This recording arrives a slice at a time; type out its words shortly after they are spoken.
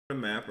the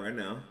map right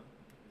now.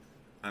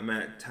 I'm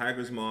at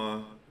Tiger's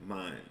Maw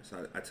Mine.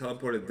 So I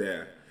teleported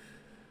there.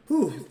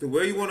 Whew, the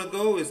way you want to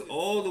go is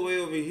all the way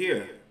over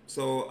here.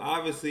 So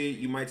obviously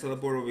you might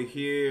teleport over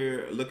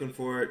here looking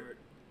for it.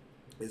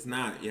 It's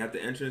not. You have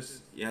the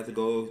entrance. You have to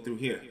go through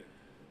here.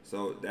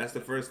 So that's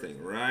the first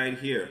thing right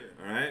here.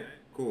 All right,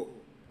 cool.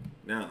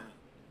 Now,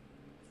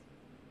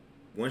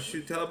 once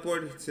you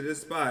teleport to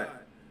this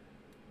spot,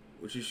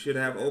 which you should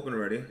have open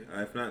already,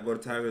 if not, go to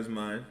Tiger's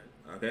Mine.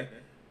 Okay,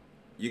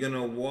 you're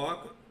gonna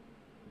walk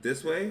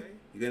this way.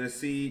 You're gonna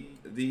see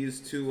these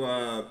two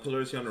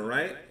pillars here on the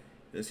right.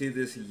 You see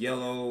this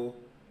yellow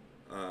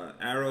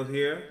arrow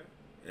here,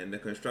 and the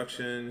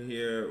construction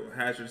here,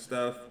 hazard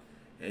stuff,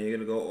 and you're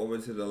gonna go over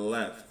to the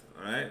left.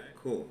 All right,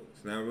 cool.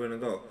 So now we're gonna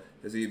go.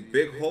 There's a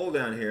big hole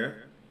down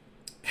here,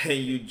 and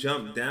you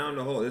jump down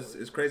the hole.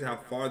 It's crazy how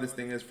far this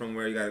thing is from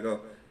where you gotta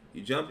go.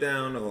 You jump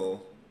down the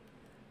hole,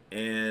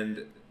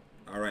 and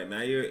all right,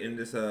 now you're in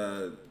this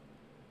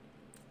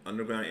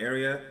underground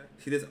area.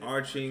 See this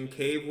arching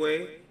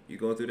caveway? You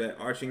go through that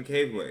arching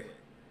caveway,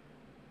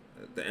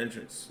 the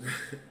entrance.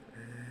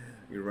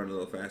 You run a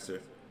little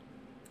faster.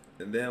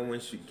 And then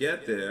once you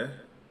get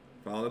there,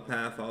 follow the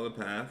path, follow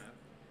the path.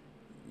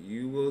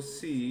 You will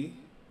see,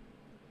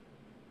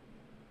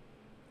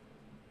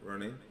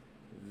 running,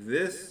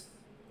 this,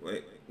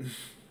 wait.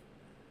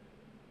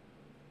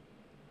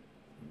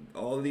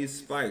 All these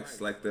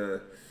spikes, like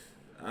it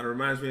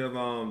reminds me of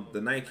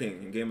the Night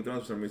King in Game of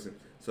Thrones for some reason.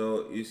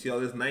 So you see all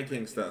this Night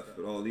King stuff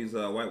with all these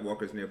White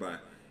Walkers nearby.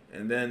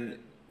 And then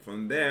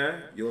from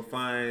there, you'll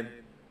find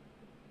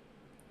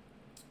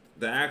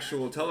the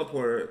actual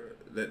teleporter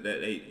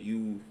that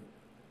you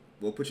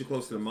will put you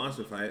close to the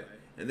monster fight.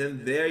 And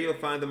then there you'll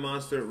find the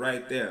monster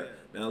right there.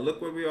 Now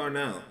look where we are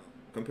now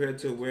compared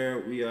to where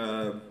we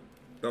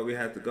thought we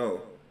had to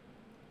go.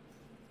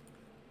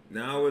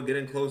 Now we're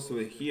getting close to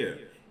it here.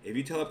 If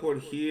you teleport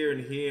here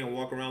and here and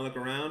walk around, look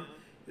around,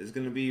 it's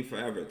going to be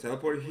forever.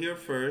 Teleport here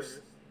first,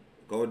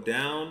 go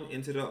down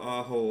into the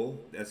hole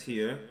that's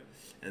here,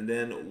 and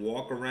then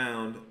walk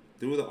around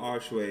through the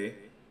archway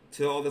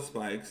to all the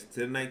spikes,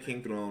 to the Night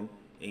King throne,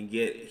 and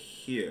get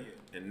here.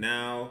 And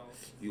now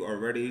you are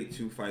ready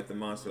to fight the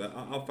monster.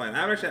 I'll fight.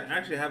 I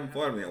actually haven't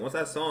fought him yet. Once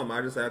I saw him,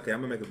 I just said, okay, I'm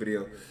going to make a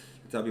video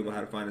to tell people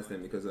how to find this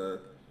thing, because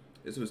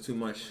this was too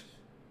much.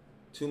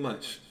 Too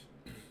much.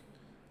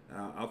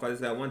 I'll fight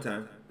this guy one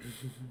time.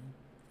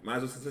 Might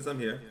as well, since I'm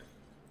here.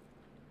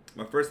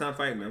 My first time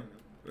fighting him.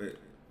 Wait.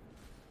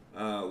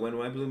 When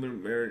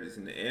LampyLumen mirror is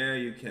in the air,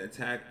 you can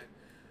attack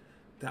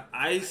the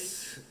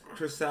ice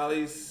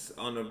chrysalis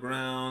on the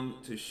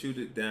ground to shoot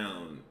it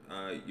down.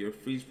 Your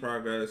freeze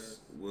progress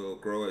will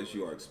grow as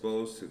you are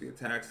exposed to the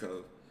attacks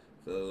of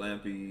the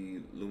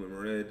LampyLumen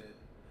mirror.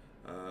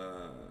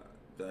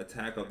 The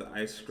attack of the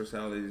ice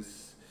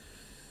chrysalis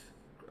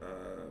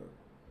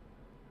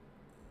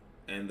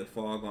and the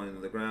fog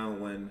on the ground.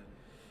 When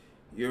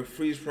your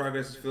freeze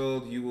progress is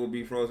filled, you will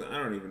be frozen. I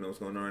don't even know what's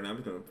going on right now. I'm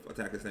just going to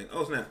attack this thing.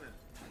 Oh, snap.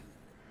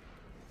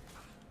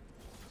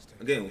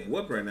 I'm getting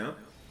whooped right now.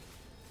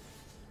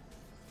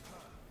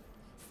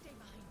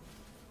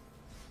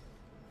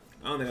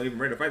 I don't think I'm even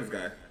ready to fight this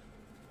guy.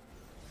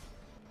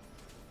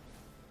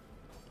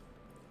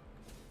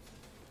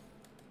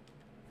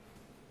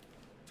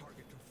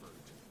 Target confirmed.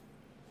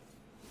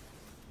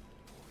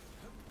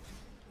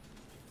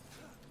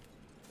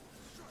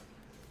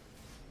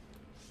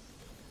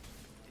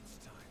 It's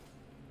time.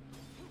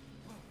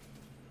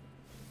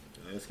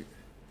 Let's keep...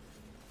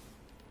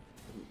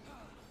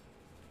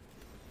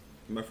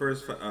 My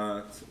first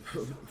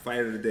fight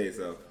of the day,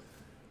 so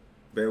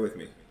bear with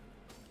me.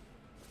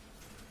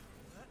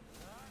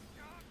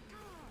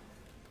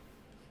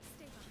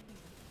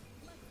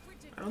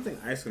 I don't think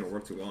ice is gonna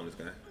work too well on this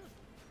guy.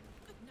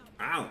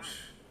 Ouch!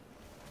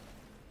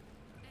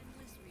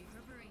 Endless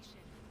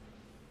reverberation.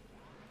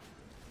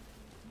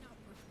 Not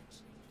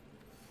perfection.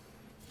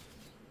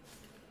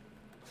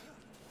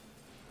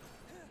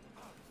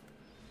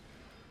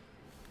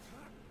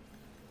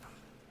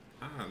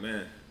 Ah,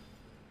 man.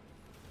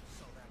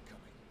 Saw that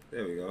coming.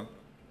 There we go.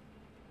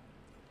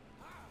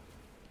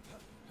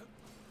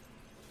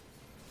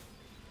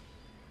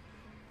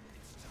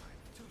 It's time.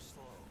 Too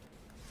slow.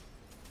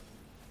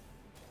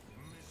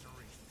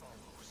 Misery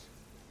follows.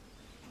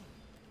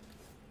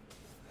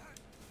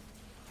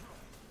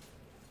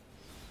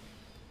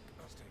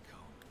 I'll stay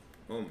calm.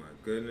 Oh my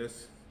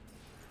goodness.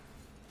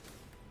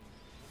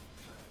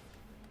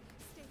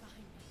 Stay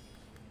behind me.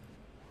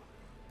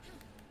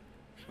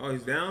 Oh,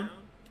 he's down?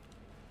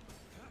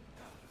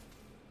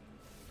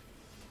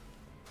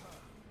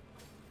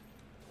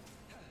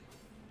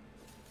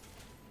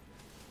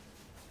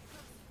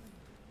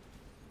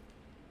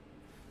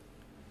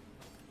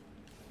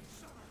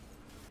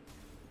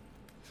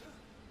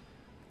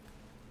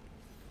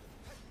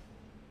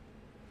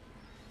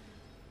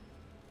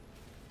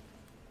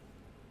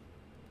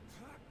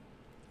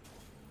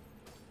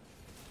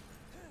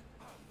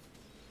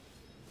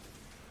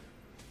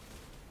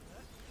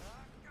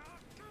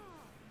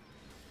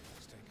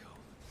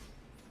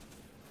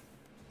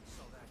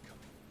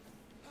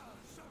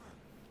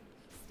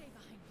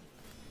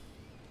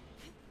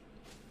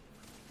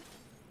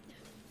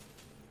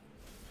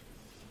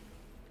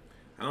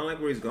 I don't like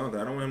where he's going,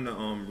 'cause I don't want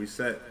him to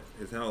reset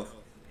his health.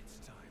 It's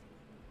time.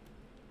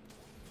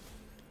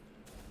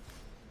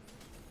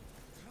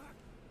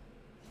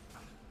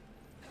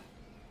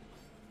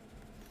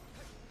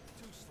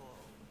 Too slow.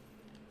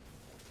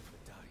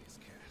 The die is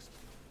cast.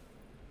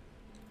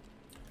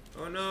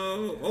 Oh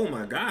no! Oh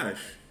my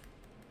gosh!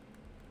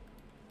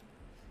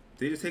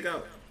 Did he just take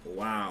out?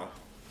 Wow!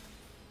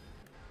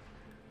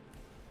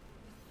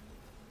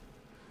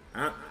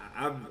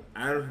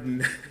 I've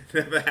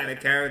never had a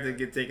character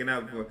get taken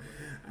out before.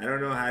 I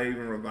don't know how to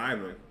even revive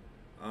him.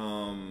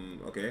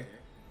 Okay.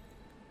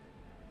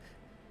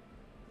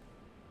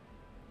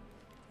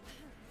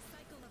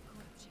 Cycle of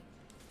corruption.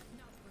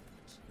 Not worth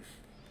mentioning.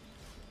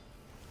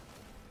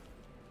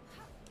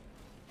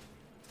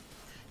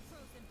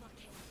 Frozen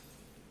blockade.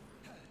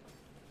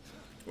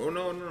 Oh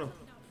no, no, no. Not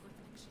worth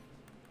mentioning.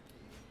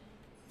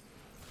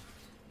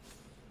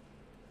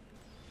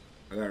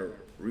 I gotta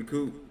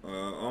recoup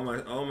all my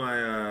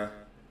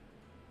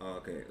oh,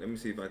 okay, let me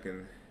see if I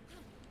can.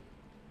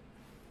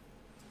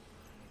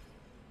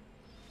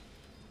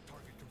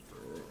 Target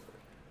confirmed.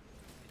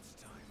 It's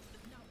time.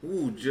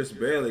 Ooh, just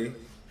barely. I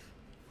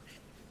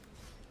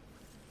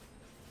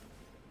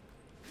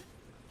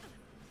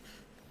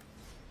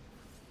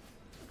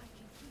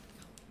can keep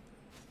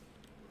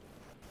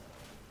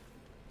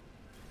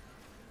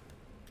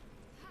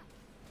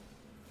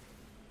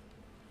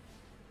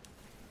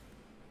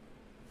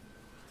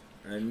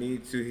going. I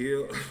need to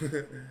heal.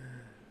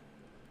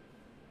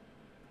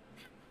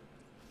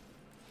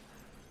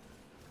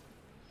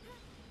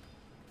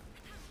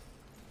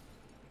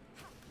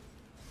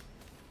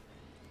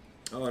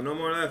 Oh, no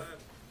more left.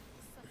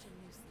 Such a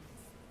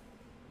nuisance.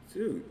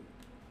 Dude.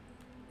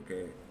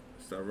 Okay,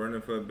 start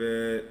running for a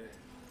bit.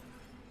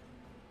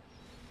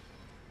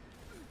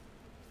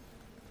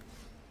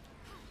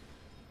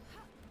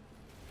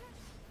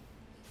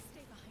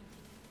 Stay behind me.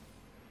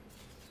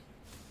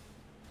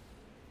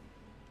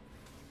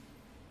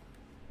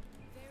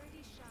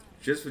 Verity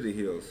shines. Just for the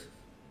heals.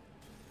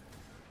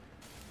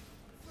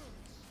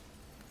 Foolish.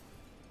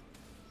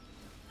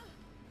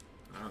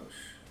 Ouch.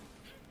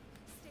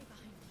 Stay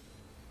behind me.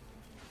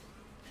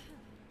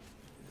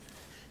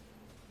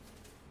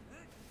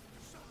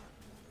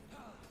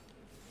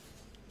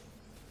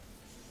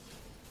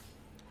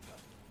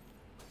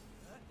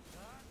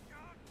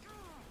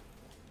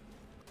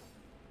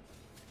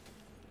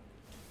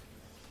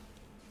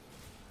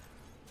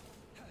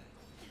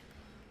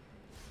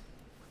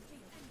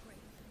 Faith and grave.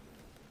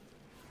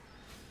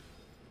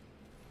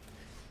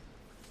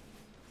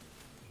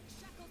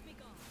 Shackles be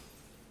gone.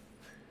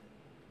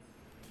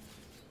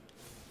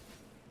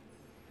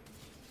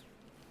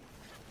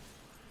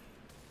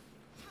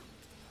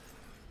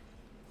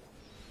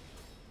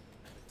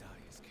 The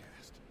die is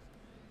cast.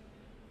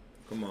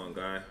 Come on,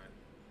 guy.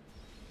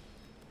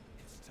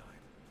 It's time.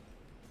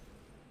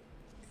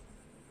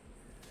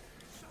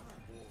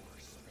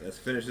 Let's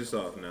finish this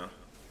off now.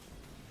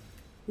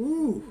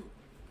 Woo!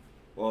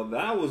 Well,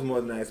 that was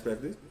more than I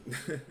expected.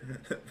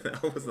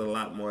 That was a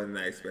lot more than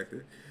I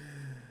expected.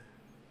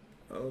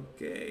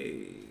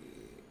 Okay.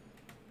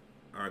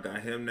 Alright,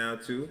 got him now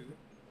too.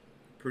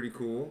 Pretty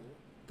cool.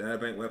 Data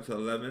bank went up to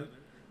 11.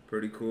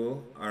 Pretty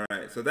cool.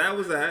 Alright, so that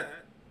was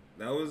that.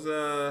 That was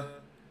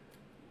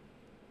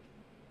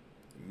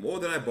more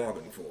than I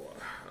bargained for.